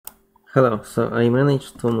Hello, so I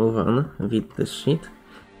managed to move on with this sheet.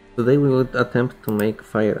 Today we would attempt to make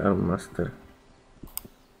Firearm Master.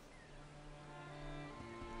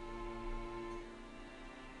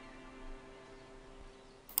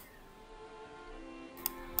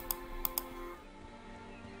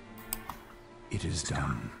 It is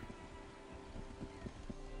done.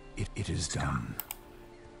 It is done.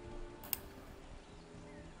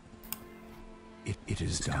 It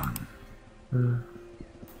is done.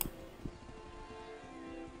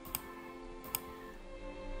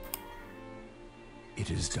 It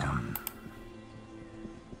is done.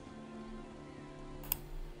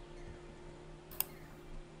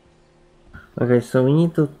 Okay, so we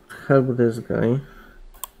need to help this guy.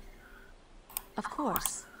 Of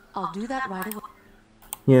course. I'll do that right away.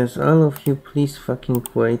 Yes, all of you please fucking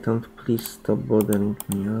wait and please stop bothering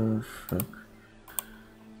me. Oh fuck.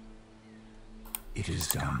 It is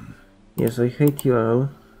done. Yes, I hate you all.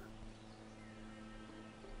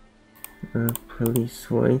 Please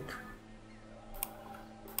wait.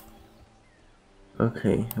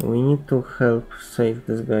 Okay, we need to help save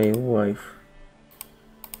this guy's wife.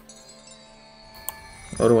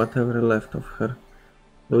 Or whatever left of her.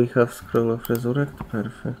 Do we have Scroll of Resurrect?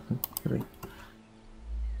 Perfect. Great.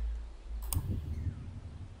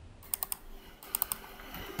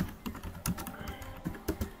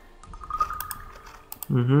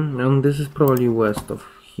 And this is probably west of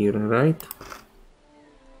here, right?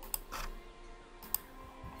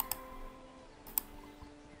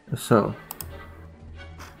 So.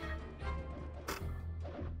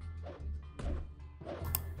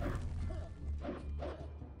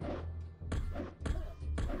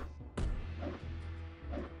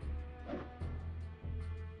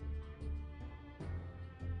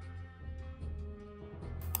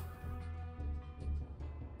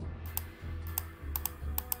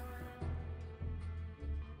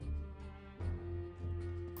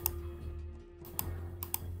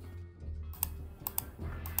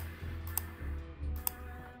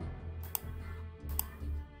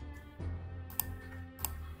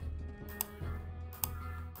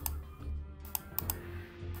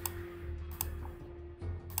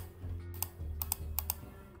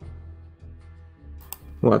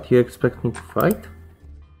 What, you expect me to fight?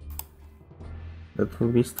 That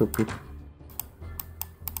would be stupid.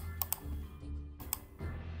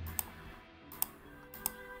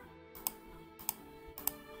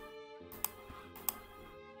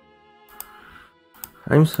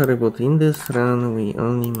 I'm sorry, but in this run we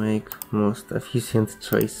only make most efficient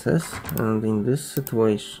choices, and in this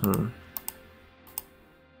situation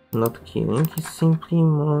not killing is simply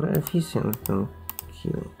more efficient than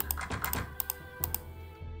killing.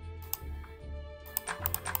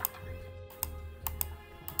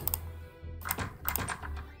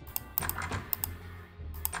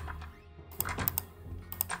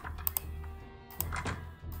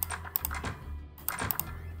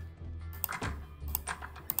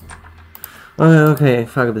 Okay,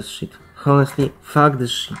 fuck this shit. Honestly, fuck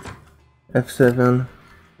this shit. F7.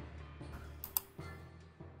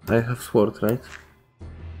 I have sword, right?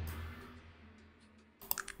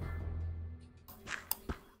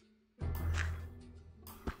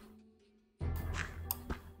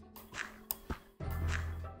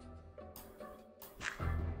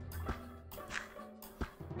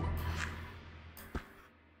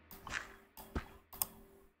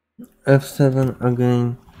 F7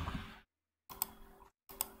 again.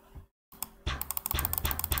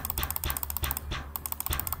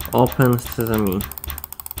 Open sesame.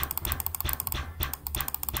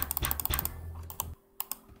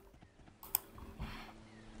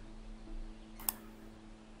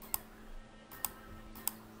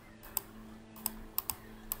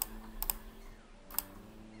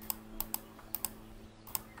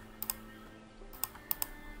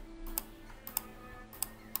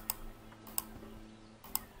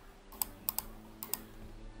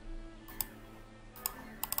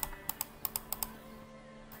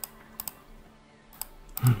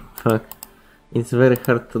 Fuck. It's very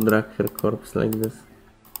hard to drag her corpse like this.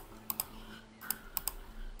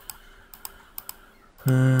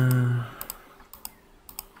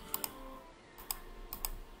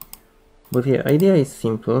 But yeah, idea is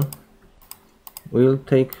simple. We'll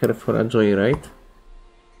take her for a joyride.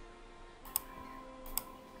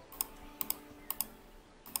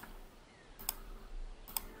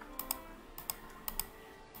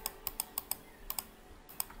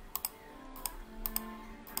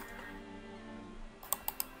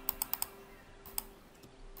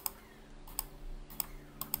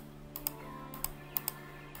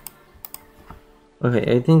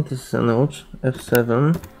 Okay, I think this is a notch.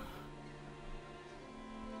 F7.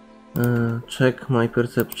 Check my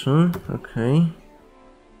perception. Okay.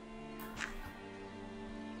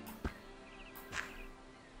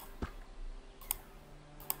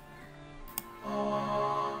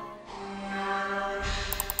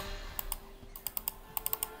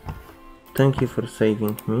 Thank you for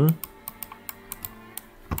saving me.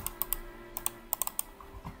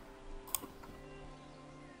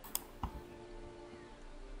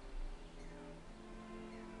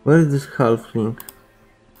 Where is this halfling?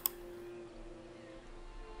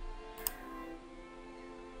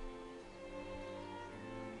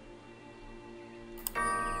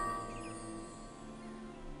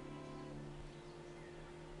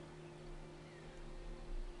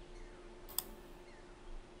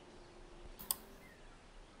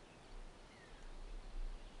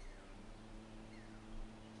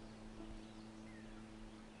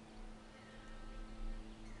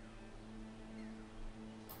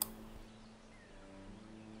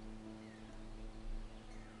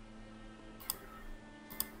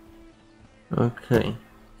 Okay,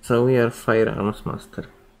 so we are Firearms Master.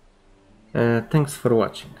 Thanks for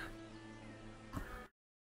watching.